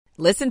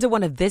Listen to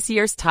one of this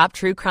year's top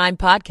true crime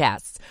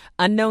podcasts.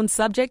 Unknown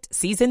Subject,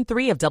 Season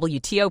 3 of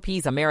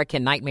WTOP's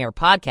American Nightmare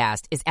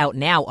podcast is out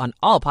now on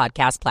all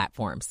podcast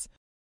platforms.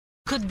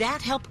 Could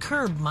that help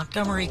curb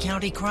Montgomery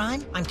County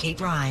crime? I'm Kate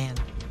Ryan.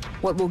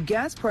 What will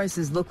gas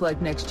prices look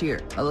like next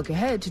year? A look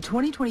ahead to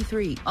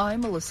 2023.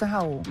 I'm Melissa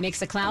Howell.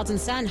 Mix of clouds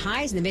and sun,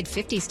 highs in the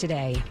mid-50s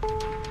today.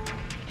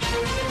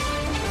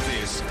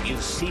 This is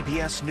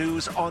CBS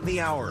News on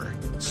the Hour,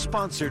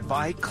 sponsored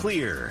by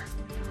Clear.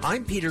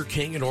 I'm Peter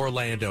King in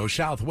Orlando.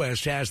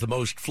 Southwest has the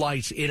most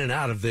flights in and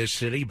out of this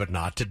city, but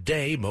not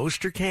today.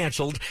 Most are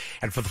canceled.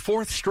 And for the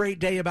fourth straight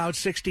day, about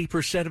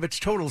 60% of its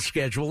total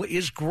schedule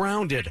is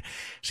grounded.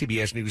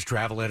 CBS News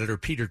travel editor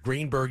Peter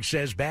Greenberg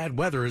says bad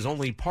weather is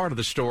only part of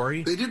the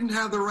story. They didn't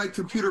have the right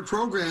computer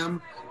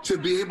program to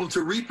be able to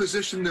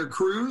reposition their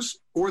crews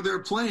or their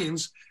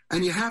planes,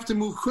 and you have to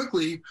move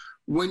quickly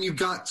when you've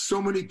got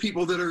so many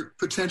people that are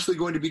potentially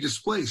going to be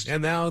displaced.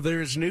 And now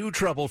there's new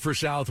trouble for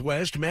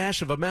Southwest.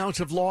 Massive amounts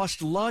of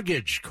lost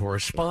luggage.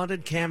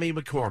 Correspondent Cammie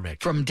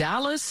McCormick. From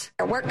Dallas,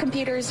 their work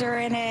computers are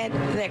in it,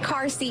 the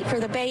car seat for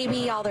the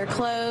baby, all their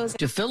clothes,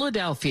 to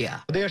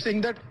Philadelphia. They are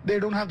saying that they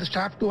don't have the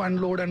staff to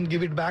unload and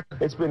give it back.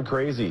 It's been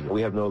crazy.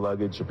 We have no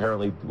luggage.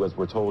 Apparently, what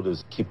we're told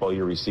is keep all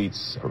your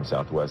receipts from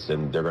Southwest,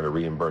 and they're going to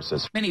reimburse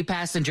us. Many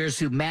passengers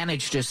who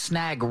managed to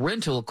snag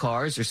rental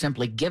cars are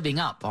simply giving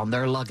up on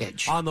their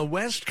luggage. On the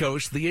West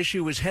Coast, the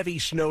issue is heavy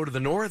snow to the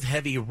north,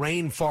 heavy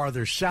rain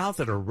farther south,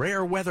 and a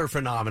rare weather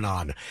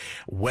phenomenon.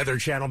 Weather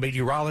Channel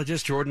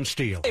meteorologist Jordan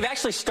Steele. They've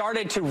actually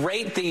started to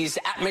rate these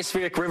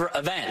atmospheric river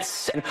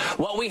events. And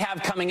what we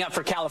have coming up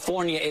for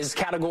California is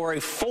Category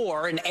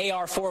 4, an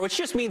AR4, which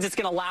just means it's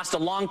going to last a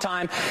long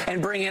time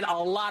and bring in a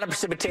lot of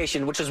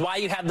precipitation, which is why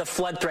you have the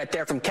flood threat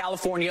there from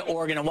California,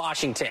 Oregon, and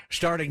Washington.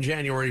 Starting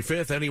January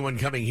 5th, anyone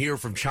coming here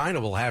from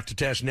China will have to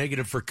test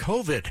negative for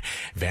COVID.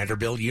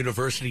 Vanderbilt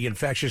University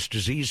infectious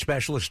disease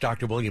specialist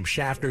Dr. William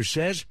Schaffner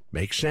says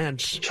makes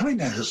sense.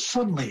 China has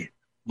suddenly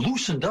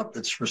loosened up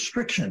its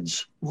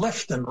restrictions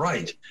left and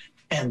right,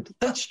 and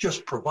that's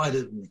just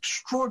provided an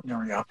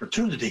extraordinary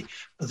opportunity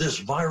for this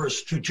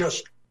virus to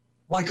just,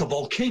 like a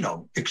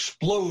volcano,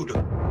 explode.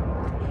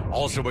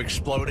 Also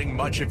exploding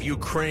much of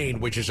Ukraine,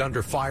 which is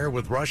under fire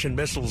with Russian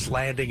missiles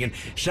landing in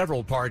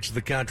several parts of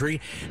the country.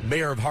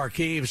 Mayor of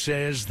Kharkiv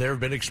says there have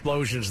been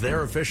explosions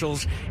there.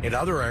 Officials in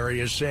other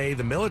areas say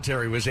the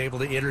military was able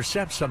to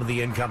intercept some of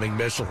the incoming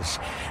missiles.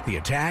 The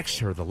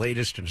attacks are the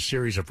latest in a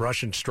series of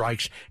Russian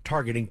strikes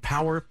targeting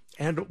power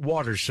and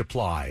water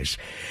supplies.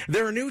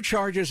 There are new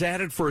charges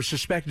added for a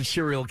suspected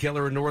serial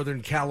killer in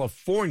Northern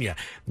California.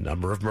 The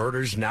number of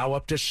murders now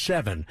up to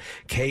 7.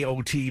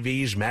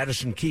 KOTV's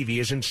Madison Keevy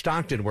is in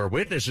Stockton, where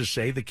witnesses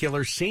say the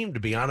killer seemed to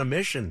be on a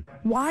mission.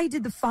 Why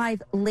did the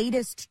 5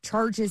 latest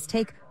charges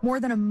take more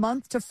than a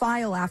month to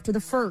file after the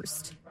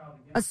first?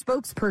 A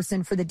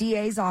spokesperson for the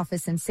DA's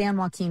office in San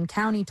Joaquin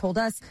County told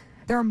us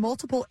there are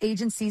multiple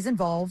agencies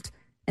involved,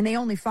 and they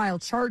only file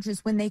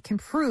charges when they can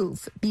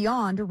prove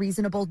beyond a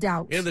reasonable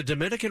doubt. In the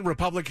Dominican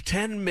Republic,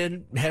 10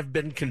 men have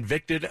been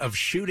convicted of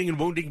shooting and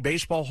wounding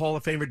Baseball Hall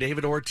of Famer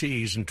David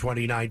Ortiz in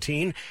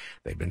 2019.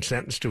 They've been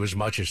sentenced to as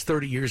much as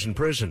 30 years in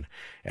prison.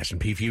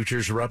 S&P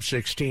futures are up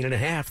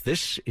 16.5.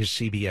 This is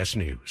CBS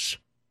News.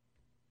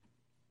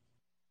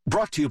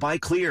 Brought to you by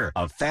Clear,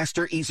 a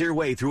faster, easier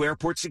way through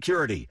airport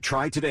security.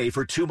 Try today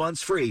for 2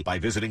 months free by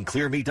visiting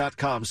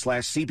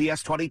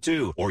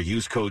clearme.com/CBS22 or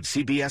use code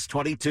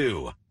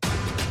CBS22.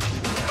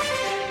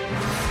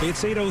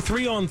 It's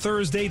 8:03 on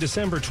Thursday,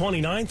 December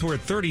 29th. We're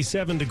at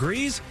 37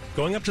 degrees,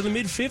 going up to the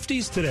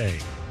mid-50s today.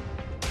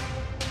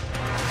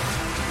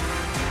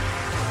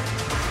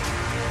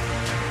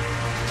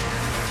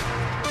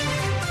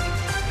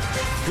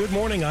 Good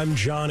morning, I'm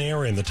John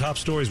Aaron. The top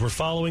stories we're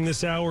following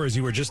this hour, as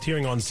you were just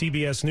hearing on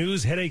CBS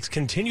News. Headaches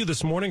continue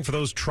this morning for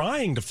those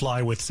trying to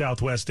fly with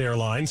Southwest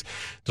Airlines.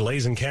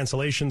 Delays and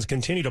cancellations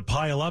continue to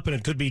pile up, and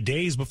it could be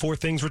days before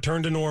things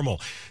return to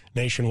normal.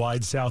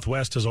 Nationwide,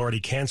 Southwest has already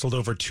canceled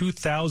over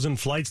 2,000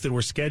 flights that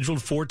were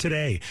scheduled for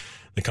today.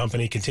 The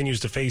company continues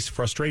to face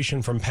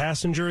frustration from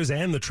passengers,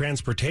 and the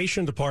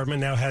transportation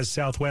department now has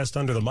Southwest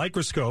under the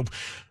microscope.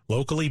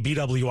 Locally,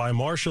 BWI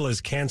Marshall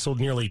has canceled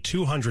nearly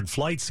 200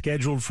 flights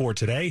scheduled for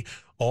today,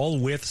 all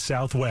with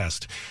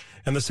Southwest.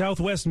 And the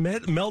Southwest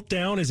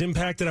meltdown has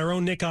impacted our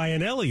own Nick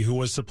Iannelli, who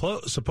was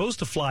supposed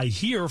to fly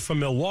here from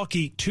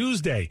Milwaukee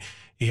Tuesday.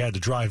 He had to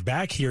drive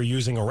back here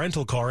using a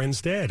rental car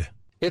instead.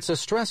 It's a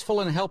stressful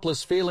and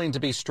helpless feeling to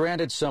be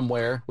stranded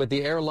somewhere with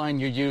the airline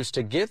you used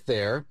to get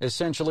there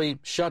essentially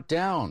shut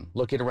down.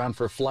 Looking around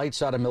for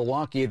flights out of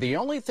Milwaukee, the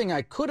only thing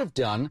I could have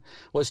done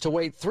was to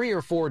wait 3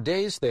 or 4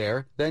 days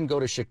there, then go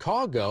to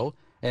Chicago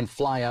and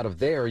fly out of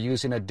there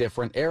using a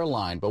different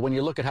airline. But when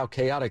you look at how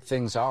chaotic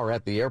things are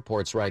at the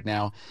airports right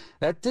now,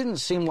 that didn't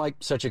seem like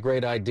such a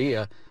great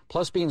idea.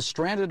 Plus, being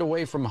stranded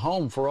away from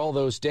home for all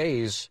those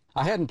days,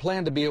 I hadn't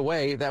planned to be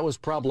away. That was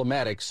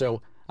problematic.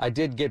 So I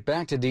did get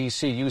back to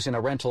D.C. using a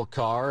rental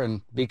car,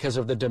 and because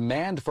of the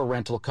demand for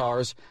rental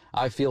cars,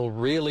 I feel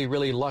really,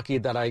 really lucky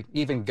that I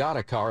even got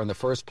a car in the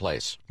first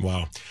place.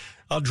 Wow.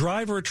 A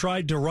driver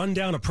tried to run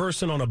down a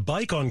person on a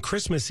bike on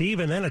Christmas Eve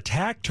and then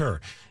attacked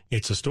her.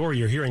 It's a story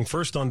you're hearing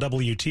first on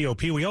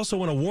WTOP. We also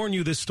want to warn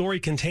you this story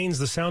contains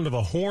the sound of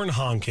a horn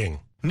honking.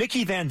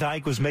 Nikki Van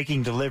Dyke was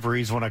making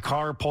deliveries when a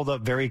car pulled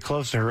up very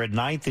close to her at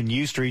 9th and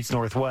U Streets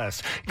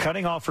Northwest,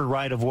 cutting off her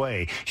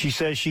right-of-way. She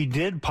says she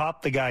did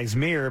pop the guy's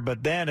mirror,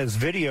 but then as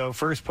video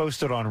first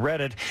posted on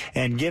Reddit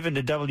and given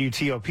to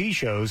WTOP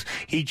shows,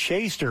 he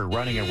chased her,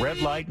 running a red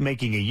light,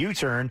 making a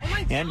U-turn,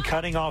 and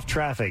cutting off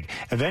traffic.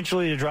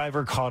 Eventually, the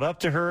driver caught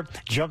up to her,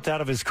 jumped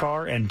out of his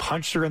car, and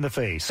punched her in the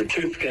face. The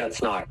tooth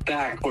gets knocked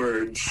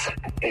backwards,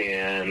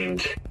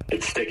 and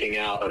it's sticking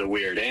out at a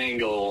weird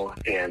angle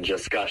and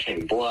just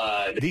gushing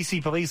blood.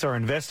 DC police are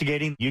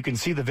investigating. You can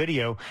see the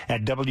video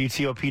at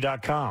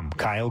WTOP.com.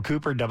 Kyle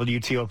Cooper,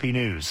 WTOP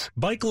News.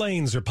 Bike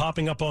lanes are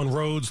popping up on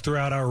roads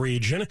throughout our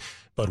region,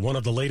 but one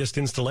of the latest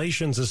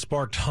installations has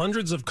sparked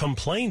hundreds of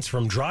complaints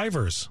from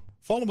drivers.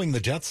 Following the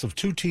deaths of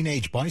 2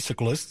 teenage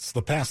bicyclists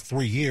the past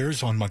 3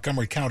 years on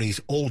Montgomery County's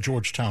Old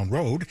Georgetown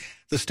Road,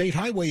 the State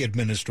Highway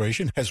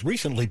Administration has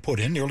recently put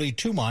in nearly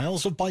 2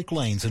 miles of bike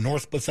lanes in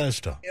North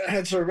Bethesda. It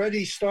has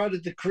already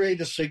started to create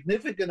a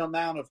significant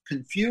amount of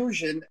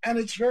confusion, and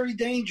it's very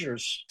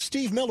dangerous.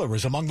 Steve Miller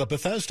is among the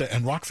Bethesda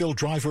and Rockville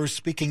drivers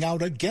speaking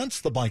out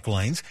against the bike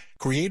lanes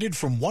created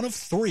from one of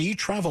 3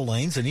 travel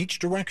lanes in each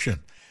direction.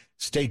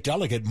 State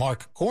Delegate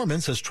Mark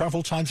Corman says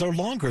travel times are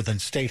longer than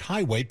state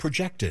highway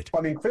projected. I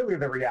mean, clearly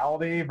the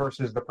reality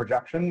versus the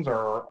projections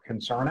are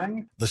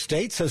concerning. The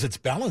state says it's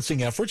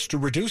balancing efforts to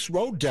reduce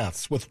road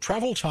deaths with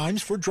travel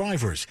times for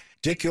drivers.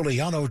 Dick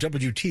Iuliano,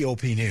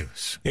 WTOP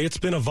News. It's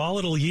been a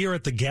volatile year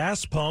at the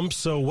gas pump,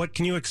 so what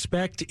can you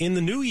expect in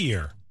the new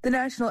year? The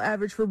national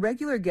average for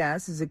regular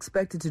gas is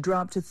expected to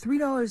drop to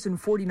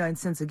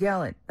 $3.49 a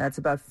gallon. That's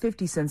about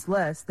 50 cents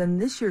less than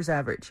this year's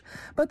average.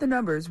 But the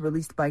numbers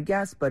released by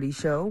Gas Buddy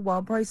show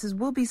while prices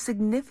will be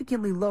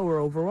significantly lower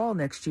overall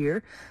next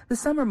year, the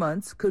summer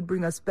months could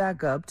bring us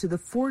back up to the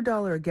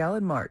 $4 a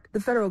gallon mark. The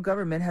federal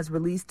government has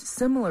released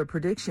similar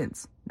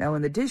predictions. Now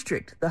in the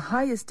district, the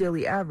highest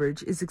daily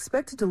average is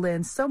expected to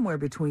land somewhere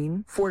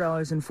between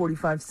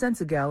 $4.45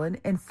 a gallon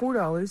and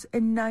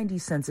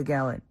 $4.90 a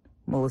gallon.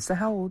 Melissa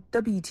Howell,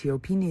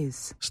 WTOP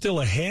News. Still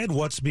ahead,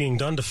 what's being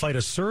done to fight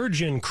a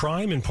surge in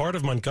crime in part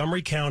of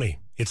Montgomery County?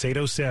 It's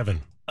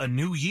 8:07. A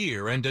new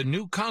year and a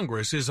new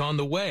Congress is on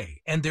the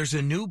way, and there's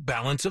a new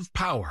balance of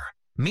power.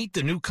 Meet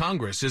the New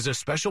Congress is a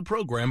special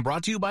program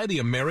brought to you by the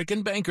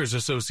American Bankers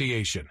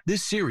Association.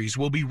 This series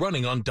will be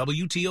running on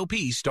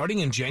WTOP starting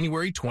in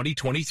January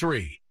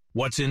 2023.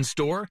 What's in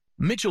store?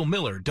 Mitchell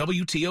Miller,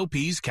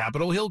 WTOP's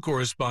Capitol Hill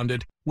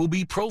correspondent, will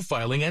be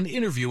profiling and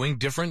interviewing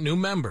different new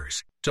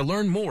members to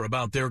learn more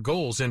about their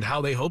goals and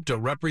how they hope to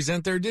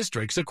represent their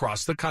districts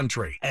across the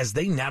country as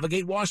they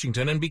navigate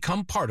Washington and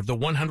become part of the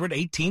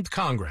 118th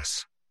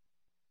Congress.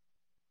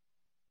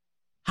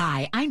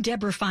 Hi, I'm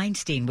Deborah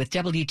Feinstein with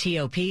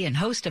WTOP and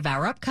host of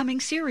our upcoming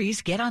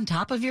series, Get on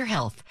Top of Your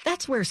Health.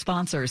 That's where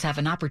sponsors have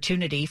an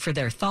opportunity for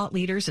their thought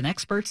leaders and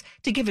experts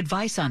to give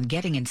advice on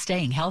getting and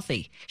staying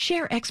healthy,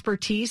 share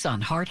expertise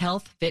on heart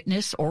health,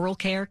 fitness, oral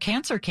care,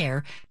 cancer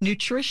care,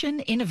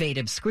 nutrition,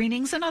 innovative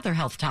screenings, and other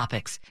health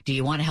topics. Do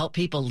you want to help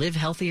people live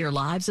healthier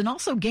lives and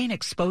also gain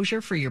exposure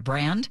for your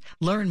brand?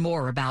 Learn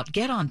more about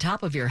Get on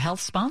Top of Your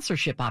Health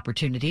sponsorship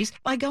opportunities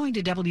by going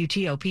to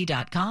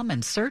WTOP.com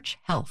and search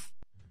health.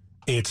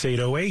 It's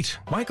 8:08.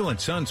 Michael &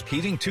 Son's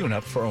heating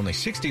tune-up for only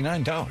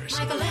 $69.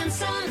 Michael &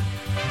 Son.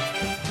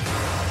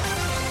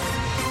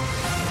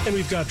 And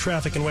we've got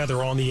traffic and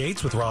weather on the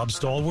 8s with Rob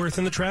Stallworth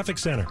in the traffic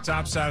center.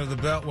 Top side of the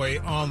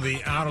Beltway on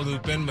the outer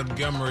loop in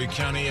Montgomery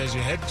County as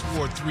you head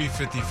toward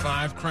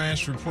 355.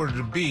 Crash reported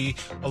to be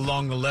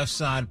along the left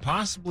side,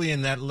 possibly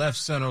in that left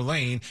center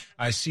lane.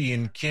 I see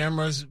in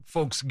cameras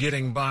folks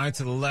getting by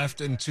to the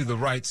left and to the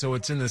right, so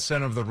it's in the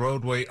center of the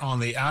roadway on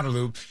the outer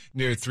loop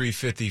near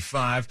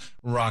 355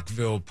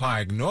 Rockville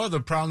Pike. No other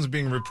problems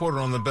being reported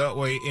on the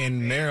Beltway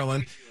in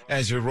Maryland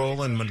as you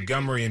roll in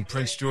Montgomery and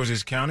Prince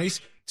George's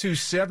counties.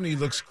 270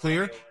 looks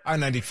clear.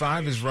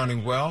 I-95 is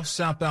running well.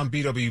 Southbound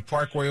BW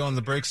Parkway on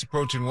the brakes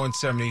approaching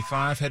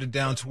 175, headed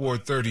down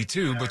toward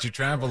 32, but your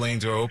travel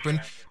lanes are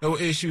open. No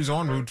issues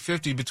on Route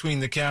 50 between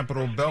the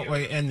Capitol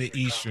Beltway and the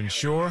Eastern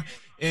Shore.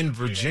 In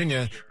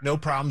Virginia, no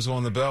problems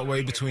on the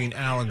Beltway between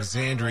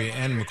Alexandria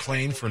and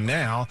McLean for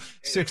now.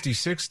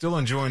 66 still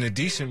enjoying a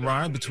decent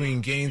ride between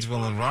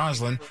Gainesville and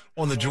Roslyn.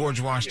 On the George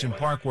Washington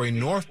Parkway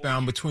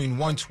northbound between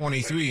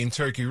 123 and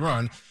Turkey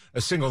Run, a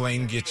single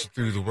lane gets you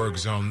through the work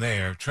zone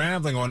there.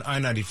 Traveling on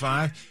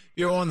I-95,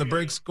 you're on the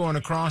brakes going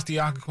across the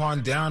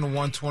Occoquan down to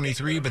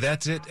 123, but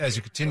that's it as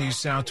you continue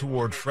south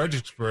toward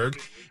Fredericksburg.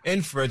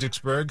 In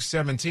Fredericksburg,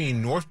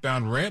 17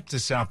 northbound ramp to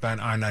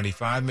southbound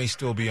I-95 may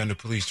still be under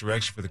police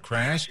direction for the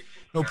crash.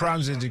 No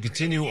problems as you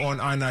continue on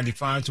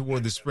I-95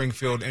 toward the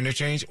Springfield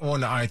interchange.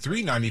 On the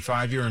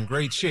I-395, you're in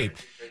great shape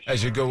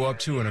as you go up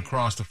to and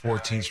across the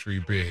 14th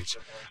Street Bridge.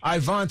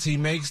 Ivanti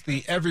makes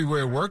the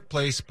everywhere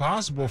workplace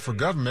possible for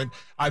government.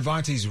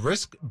 Ivanti's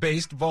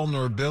risk-based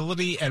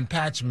vulnerability and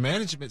patch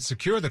management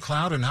secure the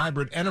cloud and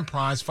hybrid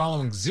enterprise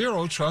following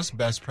zero trust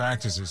best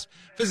practices.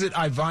 Visit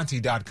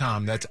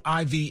Ivanti.com. That's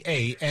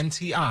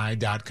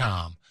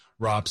IVANTI.com.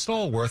 Rob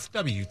Stallworth,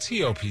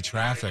 WTOP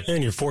Traffic.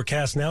 And your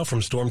forecast now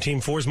from Storm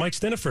Team 4's Mike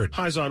Stiniford.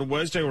 Highs on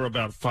Wednesday were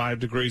about 5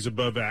 degrees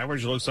above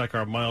average. It looks like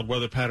our mild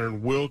weather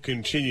pattern will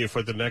continue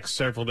for the next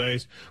several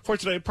days. For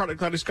today, partly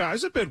cloudy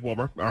skies, a bit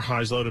warmer. Our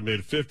highs low to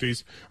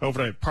mid-50s.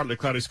 Overnight, partly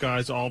cloudy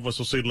skies. All of us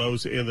will see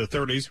lows in the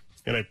 30s.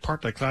 And a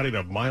partly cloudy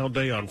to mild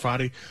day on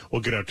Friday. We'll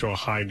get up to a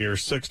high near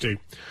 60.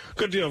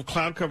 Good deal of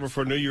cloud cover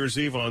for New Year's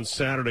Eve on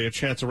Saturday. A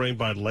chance of rain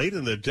by late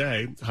in the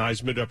day.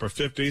 Highs mid-upper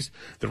 50s.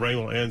 The rain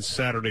will end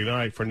Saturday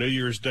night. For New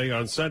Year's Day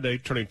on Sunday,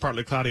 turning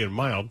partly cloudy and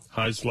mild.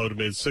 Highs low to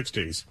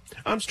mid-60s.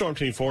 I'm Storm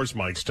Team 4's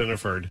Mike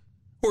Stiniford.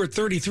 We're at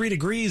 33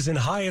 degrees in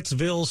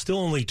Hyattsville, still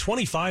only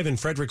 25 in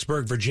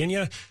Fredericksburg,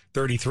 Virginia,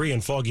 33 in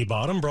Foggy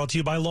Bottom, brought to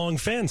you by Long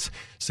Fence.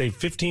 Save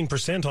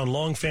 15% on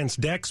Long Fence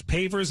decks,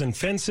 pavers, and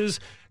fences.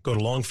 Go to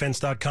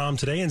longfence.com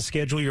today and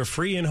schedule your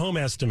free in-home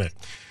estimate.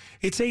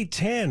 It's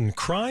 8:10.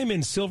 Crime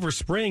in Silver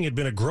Spring had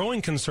been a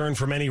growing concern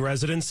for many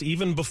residents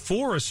even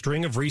before a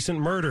string of recent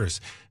murders.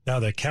 Now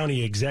the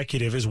county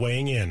executive is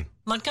weighing in.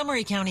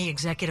 Montgomery County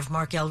Executive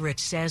Mark Elrich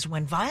says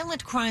when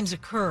violent crimes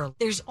occur,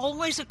 there's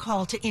always a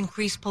call to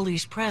increase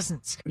police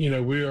presence.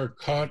 We are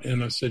caught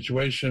in a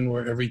situation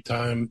where every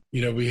time,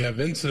 we have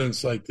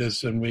incidents like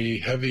this and we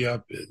heavy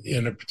up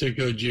in a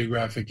particular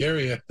geographic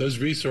area, those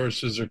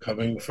resources are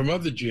coming from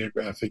other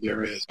geographic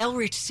areas.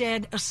 Elrich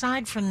said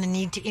aside from the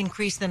need to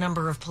increase the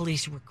number of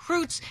police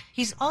recruits,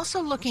 he's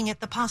also looking at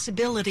the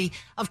possibility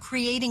of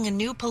creating a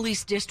new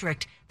police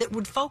district that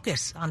would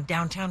focus on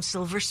downtown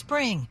Silver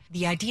Spring.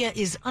 The idea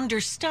is under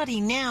study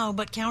now,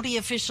 but county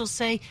officials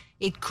say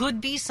it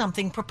could be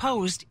something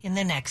proposed in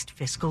the next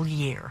fiscal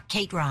year.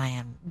 Kate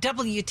Ryan,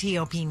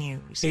 WTOP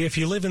News. If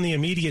you live in the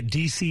immediate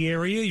D.C.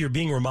 area, you're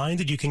being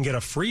reminded you can get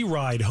a free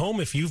ride home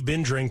if you've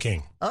been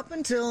drinking. Up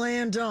until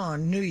and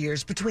on New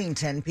Year's between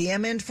 10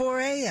 p.m. and 4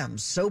 a.m.,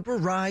 Sober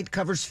Ride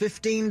covers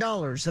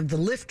 $15 of the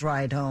Lyft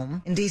ride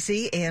home in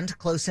D.C. and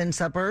close-in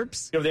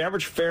suburbs. The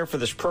average fare for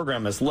this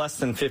program is less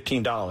than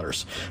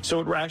 $15, so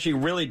it actually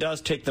really does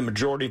take the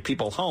majority of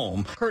people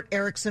home. Kurt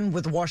Erickson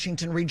with the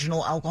Washington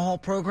Regional Alcohol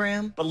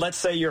Program. But let's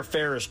say your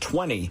fare is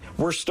 $20,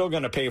 we're still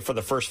going to pay for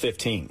the first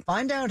 $15.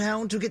 Find out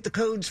how to get the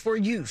codes for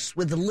use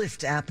with the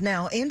Lyft app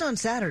now and on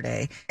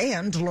Saturday,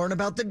 and learn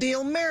about the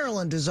deal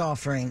Maryland is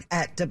offering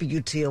at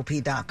WTOP.com.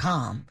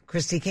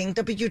 Christy King,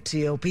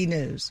 WTOP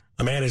News.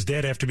 A man is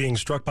dead after being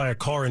struck by a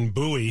car in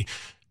Bowie.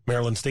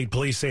 Maryland State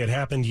Police say it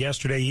happened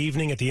yesterday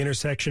evening at the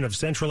intersection of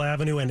Central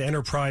Avenue and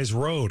Enterprise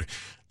Road.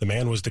 The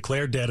man was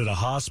declared dead at a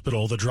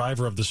hospital. The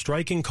driver of the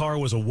striking car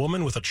was a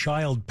woman with a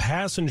child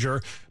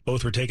passenger.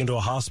 Both were taken to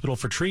a hospital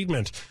for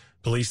treatment.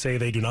 Police say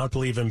they do not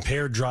believe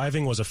impaired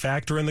driving was a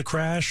factor in the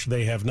crash.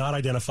 They have not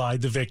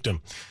identified the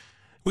victim.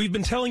 We've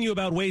been telling you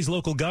about ways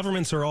local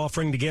governments are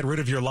offering to get rid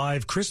of your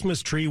live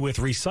Christmas tree with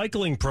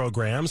recycling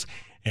programs.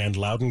 And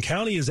Loudoun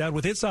County is out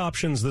with its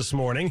options this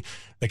morning.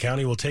 The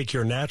county will take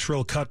your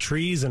natural cut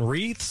trees and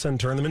wreaths and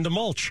turn them into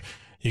mulch.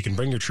 You can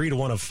bring your tree to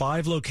one of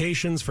 5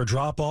 locations for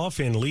drop-off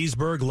in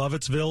Leesburg,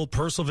 Lovettsville,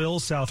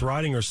 Purcellville, South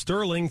Riding, or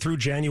Sterling through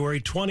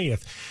January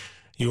 20th.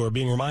 You are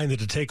being reminded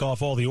to take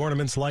off all the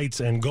ornaments,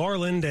 lights, and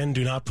garland, and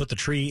do not put the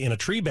tree in a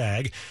tree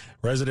bag.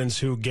 Residents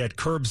who get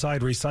curbside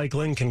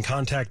recycling can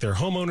contact their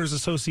homeowners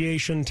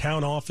association,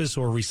 town office,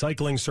 or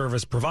recycling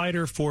service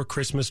provider for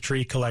Christmas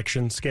tree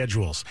collection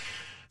schedules.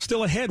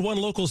 Still ahead, one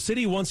local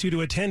city wants you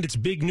to attend its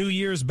big New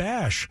Year's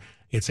bash.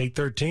 It's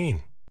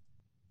 8:13.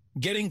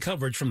 Getting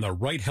coverage from the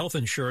right health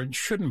insurance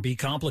shouldn't be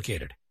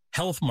complicated.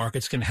 Health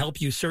Markets can help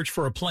you search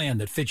for a plan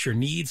that fits your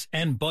needs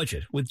and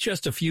budget with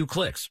just a few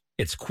clicks.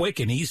 It's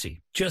quick and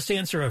easy. Just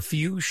answer a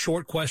few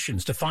short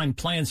questions to find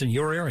plans in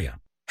your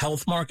area.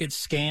 Health Markets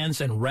scans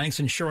and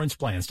ranks insurance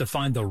plans to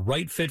find the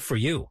right fit for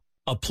you.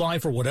 Apply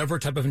for whatever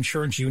type of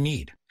insurance you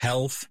need.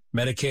 Health,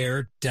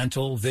 Medicare,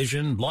 dental,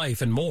 vision,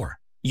 life, and more.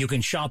 You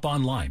can shop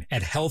online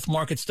at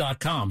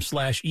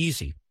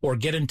healthmarkets.com/easy or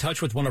get in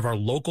touch with one of our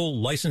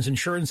local licensed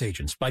insurance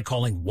agents by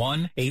calling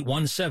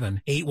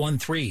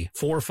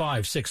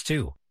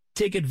 1-817-813-4562.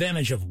 Take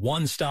advantage of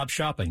one-stop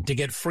shopping to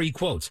get free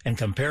quotes and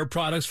compare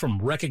products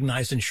from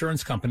recognized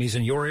insurance companies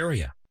in your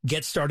area.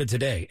 Get started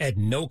today at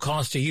no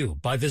cost to you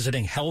by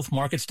visiting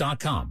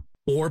healthmarkets.com.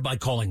 or by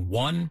calling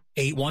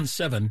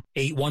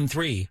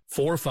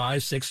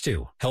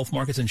 1-817-813-4562. Health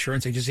Markets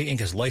Insurance Agency,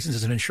 Inc. is licensed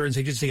as an insurance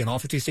agency in all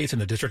 50 states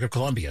and the District of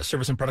Columbia.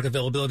 Service and product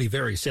availability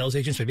varies. Sales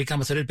agents may be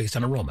compensated based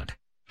on enrollment.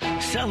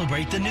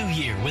 Celebrate the new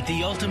year with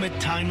the ultimate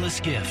timeless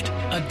gift,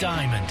 a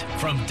diamond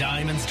from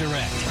Diamonds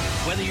Direct.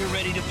 Whether you're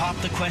ready to pop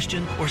the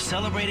question or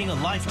celebrating a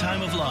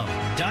lifetime of love,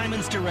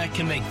 Diamonds Direct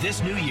can make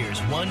this New Year's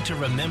one to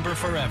remember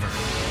forever.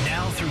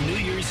 Now through New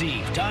Year's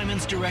Eve,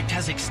 Diamonds Direct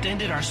has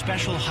extended our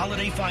special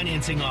holiday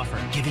financing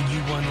offer, giving you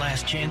one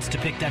last chance to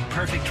pick that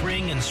perfect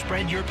ring and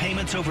spread your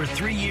payments over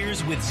 3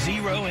 years with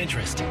zero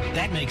interest.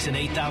 That makes an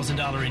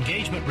 $8,000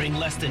 engagement ring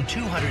less than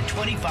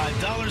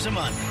 $225 a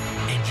month.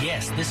 And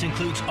yes, this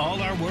includes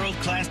all our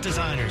world-class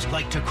designers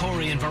like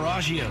Tacori and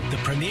Verragio, the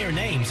premier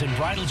names in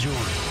bridal jewelry.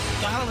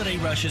 The holiday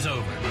rush is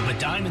over, but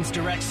Diamonds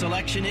Direct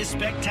selection is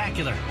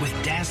spectacular with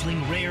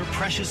dazzling, rare,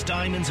 precious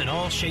diamonds in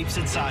all shapes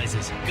and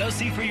sizes. Go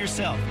see for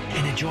yourself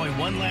and enjoy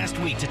one last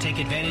week to take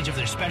advantage of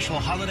their special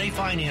holiday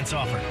finance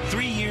offer.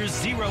 3 years,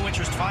 zero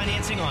interest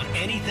financing on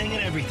anything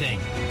and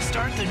everything.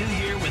 Start the new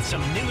year with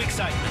some new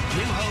excitement,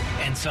 new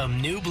hope, and some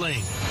new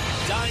bling.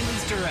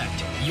 Diamonds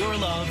Direct. Your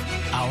love,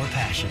 our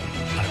passion.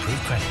 On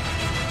approved credit.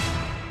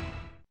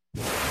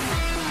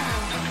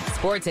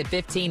 Sports at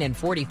 15 and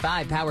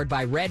 45, powered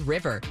by Red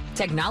River.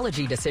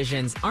 Technology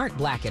decisions aren't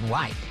black and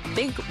white.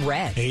 Think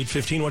red.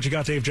 8:15, what you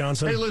got, Dave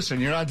Johnson? Hey, listen,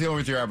 you're not dealing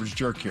with your average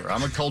jerk here.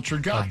 I'm a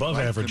cultured guy. Above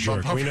average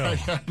jerk, we know.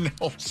 I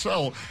know.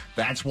 So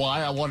that's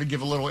why I want to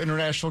give a little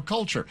international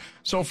culture.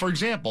 So, for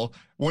example,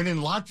 when in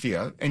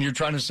Latvia and you're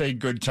trying to say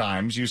good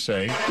times, you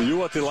say... All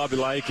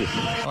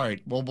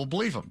right, well, we'll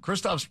believe him.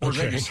 Kristaps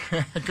Porzingis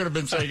could have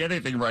been saying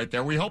anything right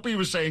there. We hope he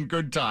was saying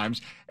good times.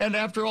 And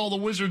after all, the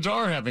Wizards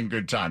are having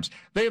good times.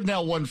 They have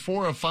now won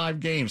 4 of 5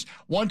 games.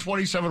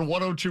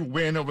 127-102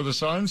 win over the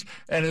Suns.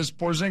 And as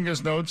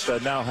Porzingis notes...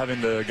 now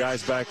having the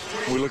guys back,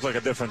 we look like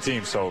a different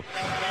team. So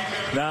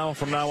now,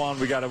 from now on,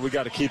 we got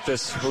to keep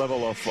this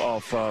level of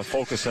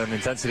focus and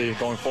intensity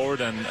going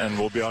forward, and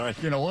we'll be all right.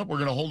 You know what? We're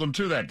going to hold him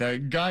to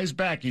that. Guys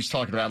back he's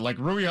talking about, like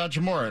Rui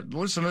Hachimura.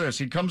 Listen to this.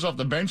 He comes off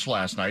the bench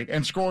last night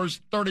and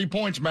scores 30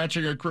 points,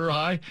 matching a career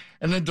high.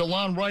 And then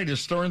DeLon Wright is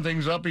stirring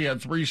things up. He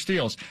had 3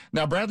 steals.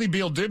 Now, Bradley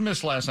Beal did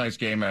miss last night's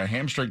game, a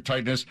hamstring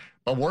tightness,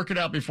 but work it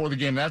out before the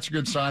game. That's a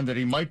good sign that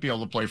he might be able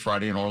to play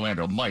Friday in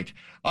Orlando. Might.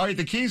 All right,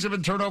 the keys have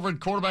been turned over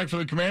at quarterback for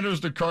the Commanders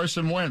to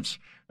Carson Wentz.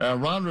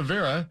 Ron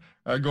Rivera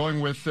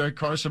going with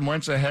Carson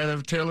Wentz ahead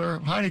of Taylor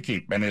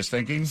Heineke and his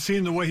thinking.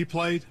 Seeing the way he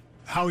played,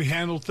 how he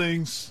handled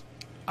things,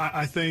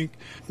 I think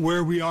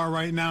where we are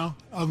right now,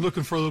 I'm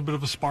looking for a little bit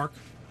of a spark,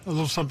 a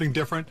little something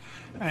different,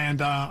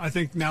 and I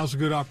think now's a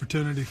good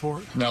opportunity for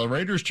it. Now, the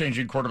Raiders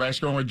changing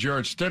quarterbacks, going with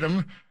Jarrett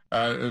Stidham.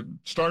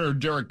 Starter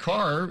Derek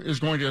Carr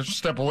is going to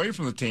step away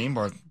from the team,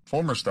 or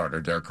former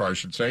starter Derek Carr, I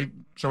should say,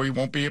 so he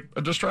won't be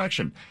a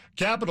distraction.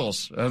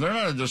 Capitals, they're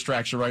not a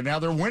distraction right now.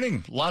 They're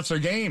winning lots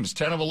of games.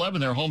 10 of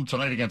 11, they're home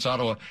tonight against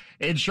Ottawa.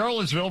 In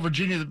Charlottesville,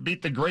 Virginia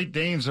beat the Great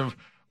Danes of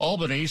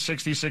Albany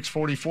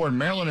 66-44. And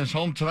Maryland is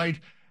home tonight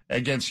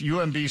against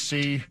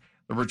UMBC,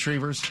 the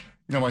Retrievers.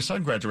 You know, my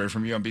son graduated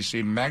from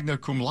UMBC magna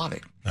cum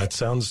laude. That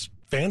sounds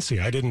fancy.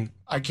 I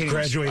can't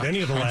graduate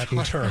any of the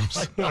Latin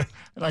terms. And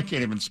I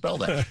can't even spell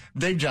that.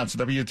 Dave Johnson,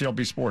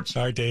 WTLB Sports.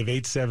 All right, Dave,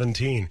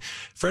 8:17.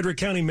 Frederick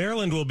County,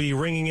 Maryland will be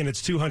ringing in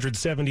its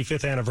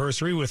 275th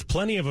anniversary with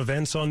plenty of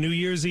events on New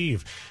Year's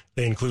Eve.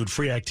 They include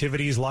free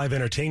activities, live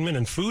entertainment,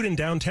 and food in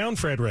downtown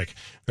Frederick.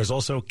 There's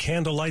also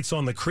Candle Lights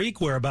on the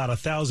Creek, where about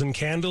 1,000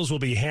 candles will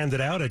be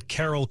handed out at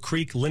Carroll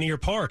Creek Linear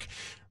Park.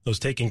 Those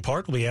taking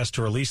part will be asked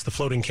to release the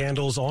floating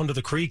candles onto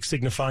the creek,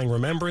 signifying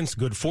remembrance,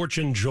 good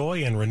fortune,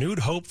 joy, and renewed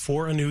hope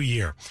for a new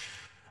year.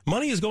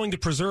 Money is going to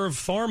preserve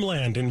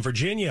farmland in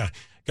Virginia.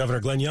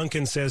 Governor Glenn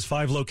Youngkin says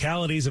 5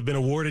 localities have been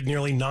awarded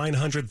nearly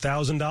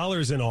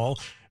 $900,000 in all.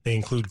 They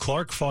include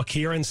Clark,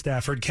 Fauquier, and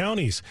Stafford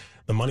counties.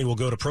 The money will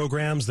go to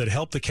programs that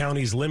help the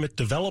counties limit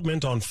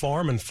development on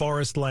farm and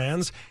forest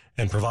lands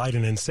and provide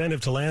an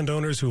incentive to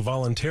landowners who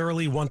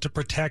voluntarily want to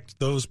protect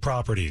those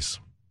properties.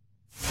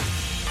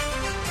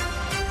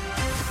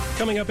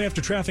 Coming up after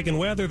traffic and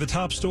weather, the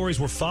top stories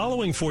we're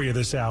following for you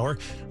this hour.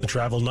 The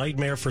travel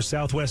nightmare for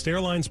Southwest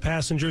Airlines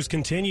passengers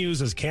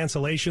continues as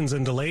cancellations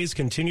and delays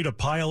continue to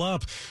pile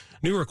up.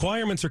 New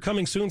requirements are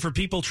coming soon for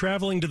people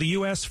traveling to the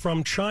U.S.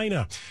 from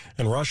China.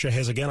 And Russia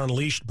has again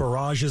unleashed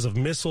barrages of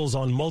missiles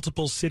on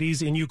multiple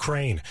cities in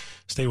Ukraine.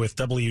 Stay with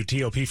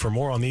WTOP for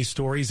more on these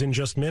stories in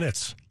just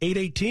minutes.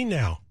 8:18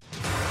 now.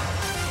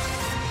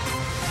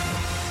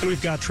 And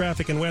we've got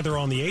traffic and weather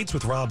on the 8s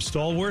with Rob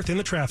Stallworth in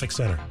the traffic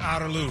center.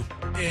 Outer Loop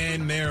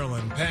in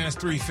Maryland, past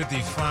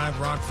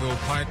 355 Rockville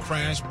Pike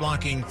crash,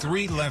 blocking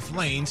 3 left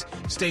lanes.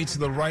 Stay to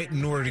the right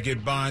in order to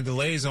get by.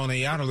 Delays on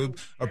the Outer Loop,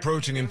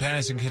 approaching and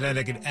passing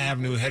Connecticut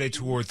Avenue, headed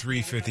toward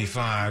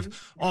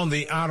 355. On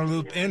the Outer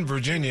Loop in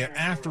Virginia,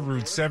 after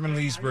Route 7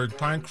 Leesburg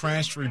Pike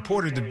crash,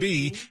 reported to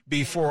be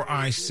before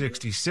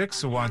I-66,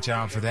 so watch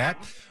out for that.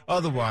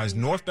 Otherwise,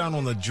 northbound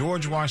on the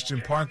George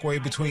Washington Parkway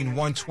between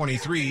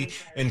 123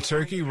 and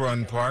Turkey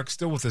Run Park,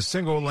 still with a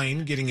single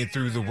lane getting it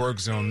through the work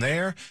zone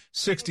there.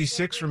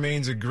 66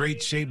 remains in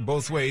great shape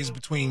both ways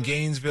between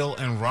Gainesville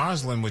and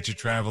Roslyn, with your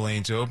travel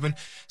lanes open.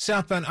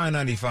 Southbound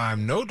I-95,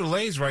 no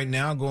delays right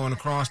now going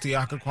across the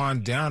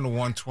Occoquan down to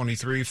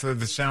 123.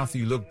 Further south,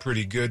 you look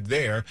pretty good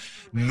there.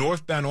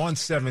 Northbound on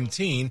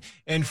 17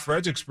 in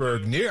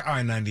Fredericksburg near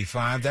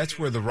I-95, that's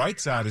where the right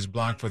side is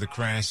blocked for the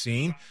crash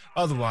scene.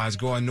 Otherwise,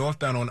 going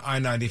northbound on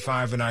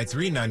I-95 and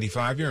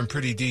I-395, you're in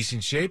pretty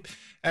decent shape.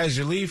 As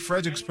you leave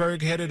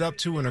Fredericksburg, headed up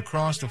to and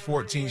across the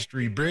 14th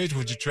Street Bridge,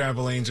 with your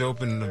travel lanes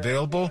open and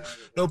available.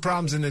 No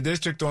problems in the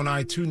district on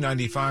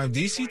I-295.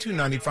 DC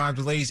 295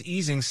 delays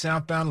easing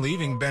southbound,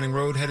 leaving Benning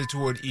Road, headed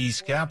toward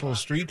East Capitol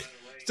Street.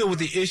 Still with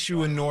the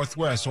issue in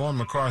Northwest on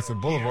MacArthur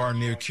Boulevard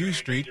near Q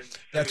Street.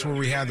 That's where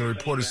we have the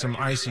report of some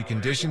icy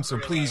conditions, so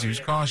please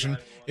use caution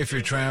if you're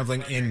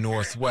traveling in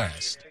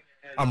Northwest.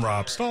 I'm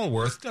Rob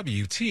Stallworth,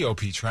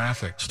 WTOP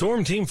Traffic.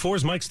 Storm Team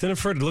 4's Mike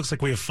Stiniford. It looks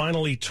like we have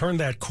finally turned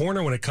that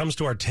corner when it comes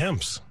to our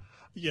temps.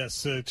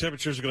 Yes,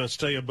 temperatures are going to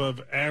stay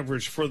above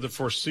average for the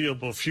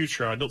foreseeable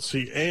future. I don't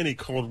see any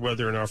cold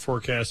weather in our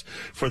forecast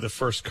for the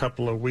first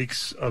couple of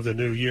weeks of the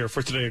new year.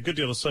 For today, a good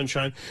deal of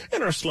sunshine,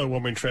 and our slow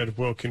warming trend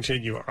will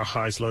continue. Our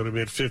highs low to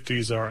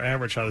mid-50s, our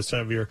average high this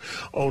time of year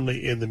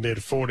only in the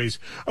mid-40s.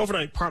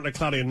 Overnight, partly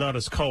cloudy and not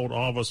as cold.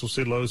 All of us will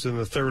see lows in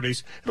the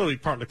 30s. It'll be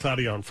partly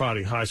cloudy on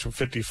Friday, highs from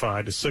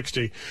 55 to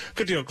 60.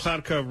 Good deal of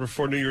cloud cover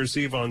for New Year's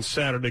Eve on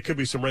Saturday. Could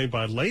be some rain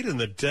by late in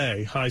the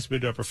day, highs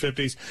mid to upper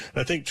 50s. And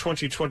I think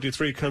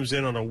 2023 comes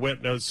in on a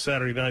wet note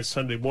Saturday night,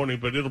 Sunday morning,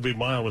 but it'll be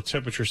mild with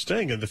temperatures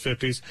staying in the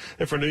 50s.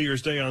 And for New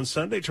Year's Day on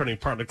Sunday, turning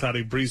partly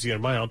cloudy, breezy,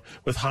 and mild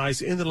with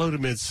highs in the low to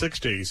mid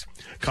 60s.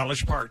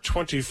 College Park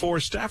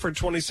 24, Stafford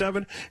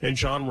 27, and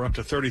John, we're up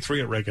to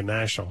 33 at Reagan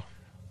National.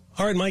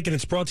 All right, Mike, and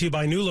it's brought to you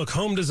by New Look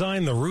Home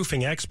Design, the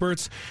roofing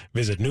experts.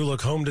 Visit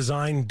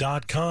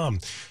newlookhomedesign.com.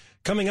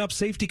 Coming up,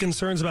 safety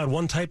concerns about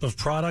one type of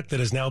product that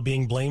is now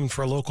being blamed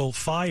for a local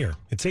fire.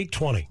 It's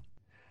 8:20.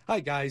 Hi,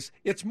 guys.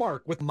 It's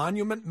Mark with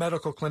Monument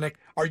Medical Clinic.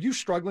 Are you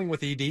struggling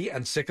with ED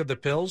and sick of the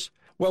pills?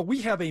 Well,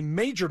 we have a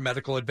major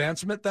medical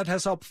advancement that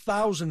has helped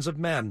thousands of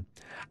men.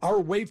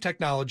 Our WAVE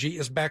technology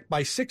is backed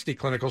by 60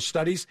 clinical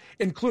studies,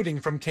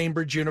 including from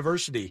Cambridge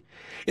University.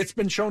 It's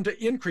been shown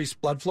to increase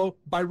blood flow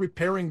by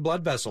repairing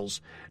blood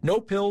vessels. No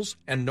pills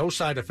and no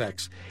side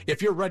effects.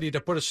 If you're ready to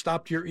put a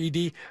stop to your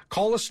ED,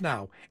 call us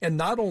now. And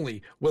not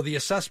only will the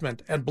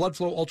assessment and blood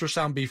flow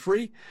ultrasound be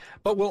free,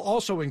 but we'll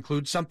also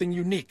include something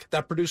unique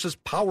that produces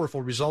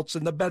powerful results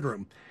in the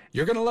bedroom.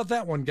 You're going to love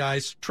that one,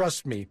 guys.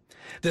 Trust me.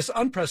 This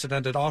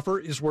unprecedented offer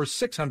is worth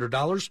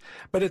 $600,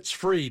 but it's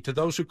free to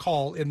those who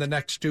call in the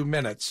next 2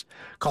 minutes.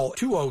 Call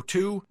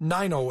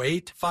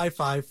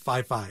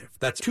 202-908-5555.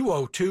 That's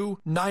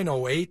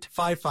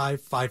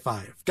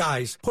 202-908-5555.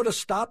 Guys, put a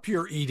stop to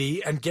your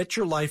ED and get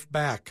your life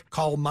back.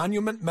 Call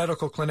Monument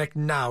Medical Clinic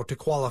now to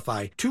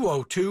qualify.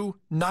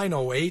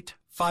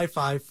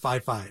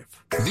 202-908-5555.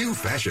 New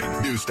fashion,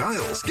 new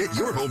styles. Get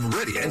your home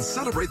ready and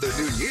celebrate the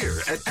new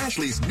year at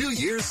Ashley's New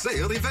Year's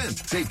Sale event.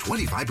 Save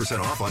 25%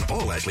 off on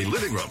all Ashley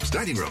living rooms,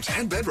 dining rooms,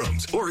 and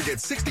bedrooms. Or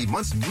get 60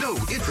 months no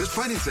interest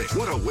financing.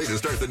 What a way to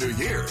start the new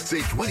year.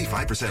 Save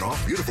 25%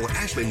 off beautiful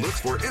Ashley looks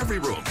for every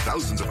room.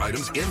 Thousands of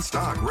items in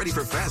stock, ready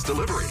for fast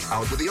delivery.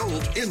 Out with the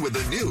old, in with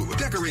the new.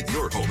 Decorate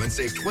your home and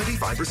save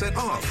 25%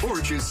 off. Or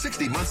choose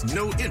 60 months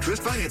no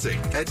interest financing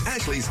at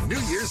Ashley's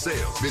New Year's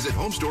Sale. Visit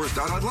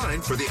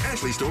homestores.online for the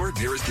Ashley store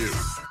nearest you.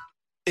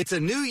 It's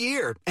a new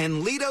year,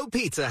 and Lido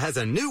Pizza has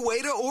a new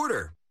way to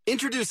order.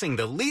 Introducing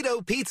the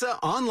Lido Pizza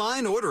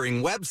online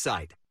ordering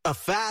website. A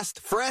fast,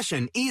 fresh,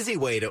 and easy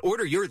way to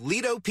order your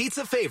Lido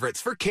Pizza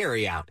favorites for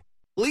carryout.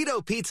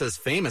 Lido Pizza's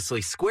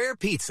famously square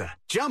pizza,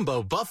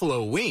 jumbo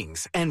buffalo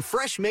wings, and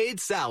fresh-made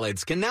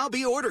salads can now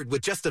be ordered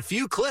with just a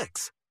few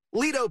clicks.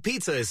 Lido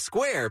Pizza is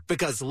square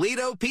because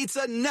Lido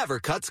Pizza never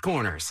cuts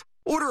corners.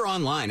 Order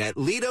online at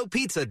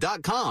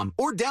LidoPizza.com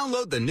or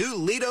download the new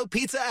Lido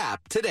Pizza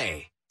app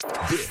today.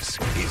 This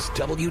is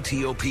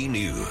WTOP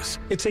News.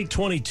 It's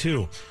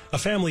 8:22. A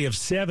family of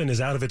 7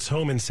 is out of its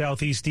home in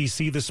southeast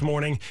D.C. this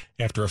morning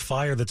after a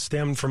fire that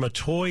stemmed from a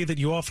toy that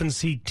you often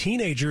see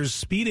teenagers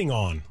speeding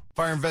on.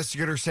 Fire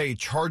investigators say a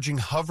charging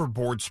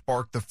hoverboard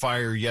sparked the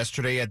fire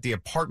yesterday at the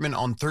apartment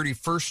on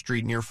 31st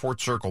Street near Fort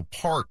Circle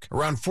Park.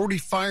 Around 40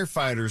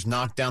 firefighters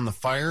knocked down the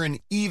fire and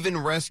even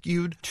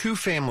rescued 2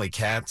 family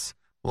cats.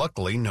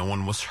 Luckily, no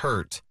one was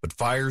hurt. But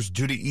fires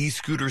due to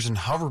e-scooters and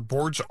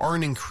hoverboards are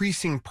an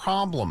increasing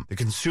problem. The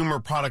Consumer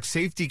Product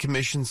Safety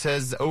Commission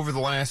says over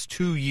the last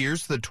 2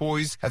 years, the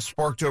toys have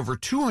sparked over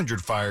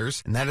 200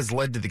 fires, and that has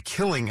led to the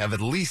killing of at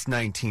least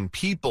 19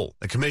 people.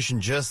 The commission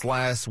just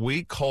last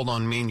week called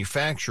on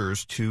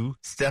manufacturers to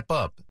step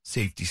up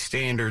safety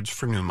standards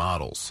for new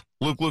models.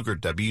 Luke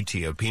Lukert,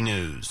 WTOP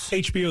News.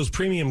 HBO's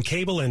premium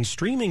cable and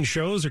streaming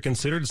shows are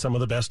considered some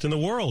of the best in the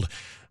world.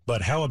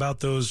 But how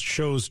about those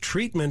shows'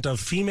 treatment of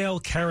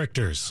female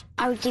characters?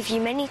 I would give you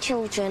many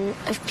children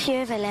of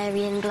pure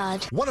Valerian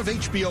blood. One of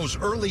HBO's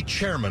early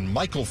chairmen,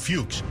 Michael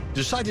Fuchs,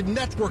 decided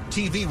network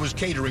TV was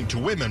catering to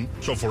women,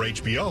 so for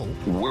HBO,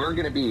 we're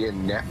going to be a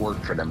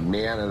network for the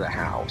man of the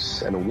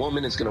house, and a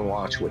woman is going to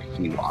watch what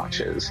he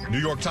watches. New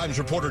York Times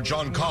reporter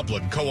John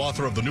Copeland,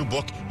 co-author of the new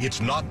book,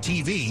 It's Not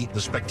TV,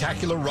 The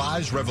Spectacular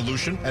Rise,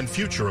 Revolution, and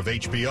Future of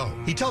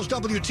HBO. He tells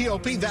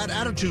WTOP that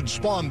attitude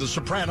spawned The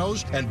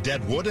Sopranos and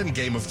Deadwood and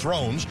Game of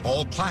Thrones,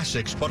 all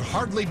classics, but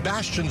hardly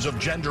bastions of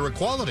gender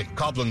equality.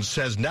 Copeland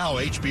says now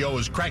HBO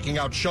is cracking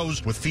out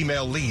shows with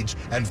female leads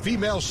and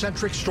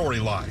female-centric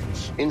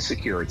storylines.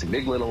 Insecure to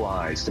Big Little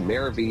Lies to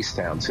Mayor of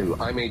Easttown to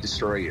I May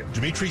Destroy You.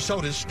 Dimitri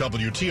Sotis,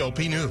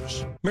 WTOP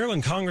News.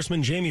 Maryland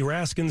Congressman Jamie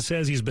Raskin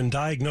says he's been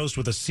diagnosed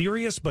with a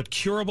serious but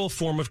curable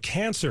form of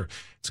cancer.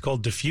 It's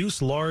called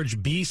diffuse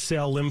large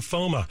B-cell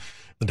lymphoma.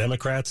 The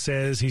Democrat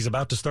says he's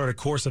about to start a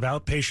course of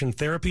outpatient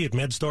therapy at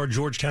MedStar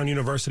Georgetown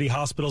University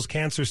Hospital's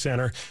Cancer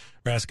Center.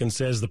 Raskin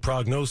says the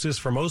prognosis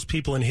for most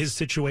people in his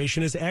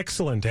situation is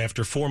excellent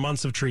after 4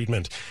 months of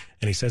treatment,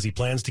 and he says he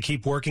plans to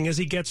keep working as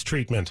he gets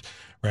treatment.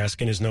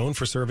 Raskin is known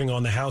for serving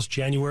on the House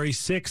January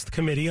 6th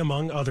committee,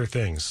 among other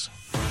things.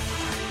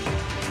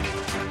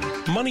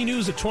 Money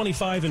news at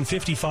 25 and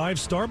 55.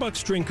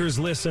 Starbucks drinkers,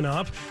 listen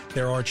up.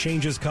 There are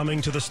changes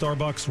coming to the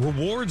Starbucks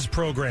Rewards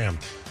program.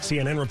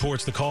 CNN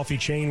reports the coffee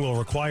chain will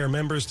require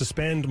members to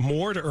spend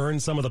more to earn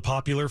some of the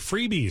popular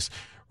freebies.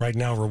 Right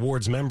now,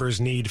 Rewards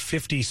members need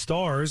 50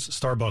 stars,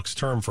 Starbucks'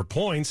 term for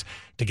points,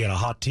 to get a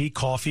hot tea,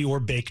 coffee, or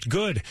baked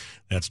good.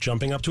 That's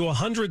jumping up to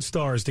 100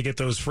 stars to get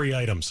those free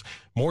items.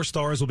 More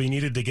stars will be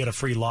needed to get a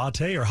free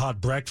latte or hot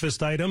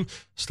breakfast item.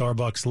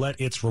 Starbucks let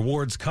its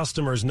Rewards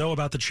customers know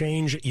about the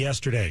change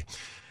yesterday.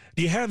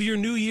 Do you have your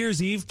New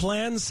Year's Eve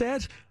plans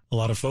set? A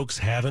lot of folks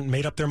haven't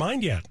made up their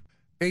mind yet.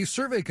 A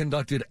survey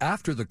conducted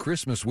after the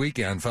Christmas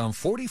weekend found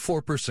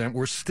 44%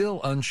 were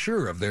still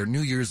unsure of their New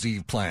Year's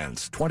Eve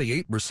plans.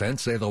 28%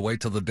 say they'll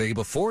wait till the day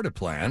before to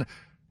plan.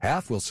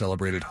 Half will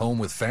celebrate at home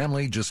with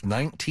family. Just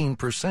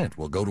 19%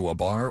 will go to a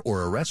bar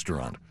or a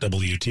restaurant.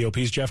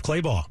 WTOP's Jeff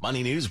Claybaugh.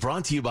 Money News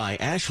brought to you by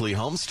Ashley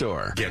Home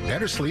Store. Get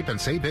better sleep and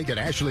save big at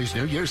Ashley's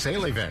New Year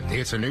sale event.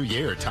 It's a new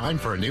year, time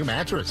for a new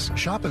mattress.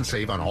 Shop and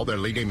save on all their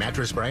leading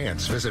mattress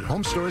brands. Visit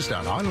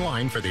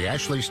homestores.online for the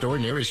Ashley store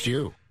nearest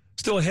you.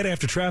 Still ahead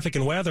after traffic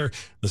and weather,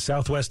 the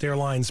Southwest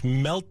Airlines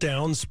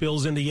meltdown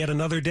spills into yet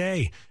another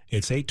day.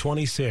 It's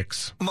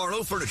 8:26.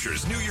 Marlowe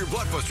Furniture's New Year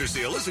Blockbuster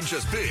sale isn't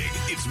just big,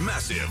 it's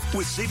massive.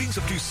 With savings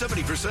up to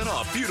 70%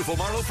 off beautiful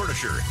Marlowe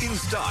furniture in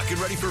stock and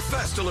ready for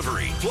fast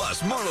delivery.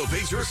 Plus, Marlowe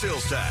pays your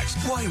sales tax.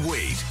 Why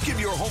wait? Give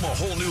your home a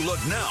whole new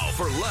look now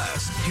for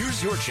less.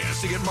 Here's your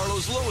chance to get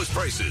Marlowe's lowest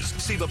prices.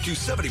 Save up to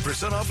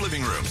 70% off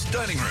living rooms,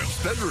 dining rooms,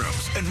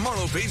 bedrooms, and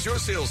Marlowe pays your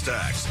sales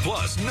tax.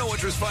 Plus, no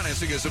interest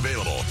financing is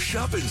available.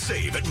 Shop and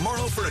save at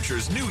Marlowe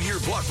Furniture's New Year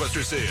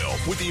Blockbuster sale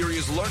with the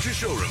area's largest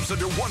showrooms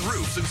under one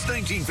roof since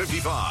 1955.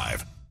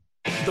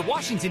 The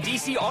Washington,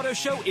 D.C. Auto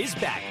Show is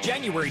back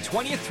January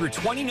 20th through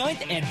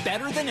 29th and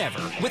better than ever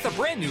with a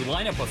brand new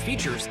lineup of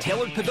features,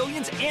 tailored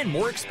pavilions, and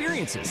more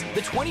experiences.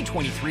 The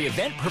 2023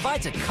 event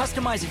provides a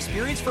customized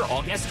experience for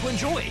all guests to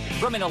enjoy.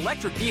 From an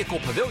electric vehicle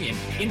pavilion,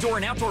 indoor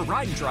and outdoor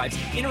ride and drives,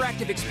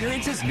 interactive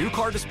experiences, new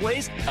car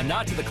displays, a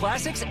nod to the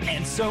classics,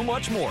 and so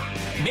much more.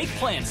 Make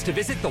plans to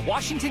visit the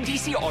Washington,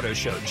 D.C. Auto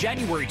Show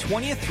January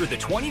 20th through the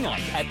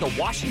 29th at the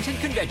Washington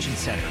Convention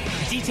Center.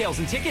 Details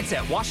and tickets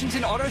at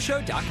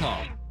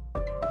WashingtonAutoShow.com.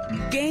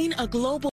 Gain a global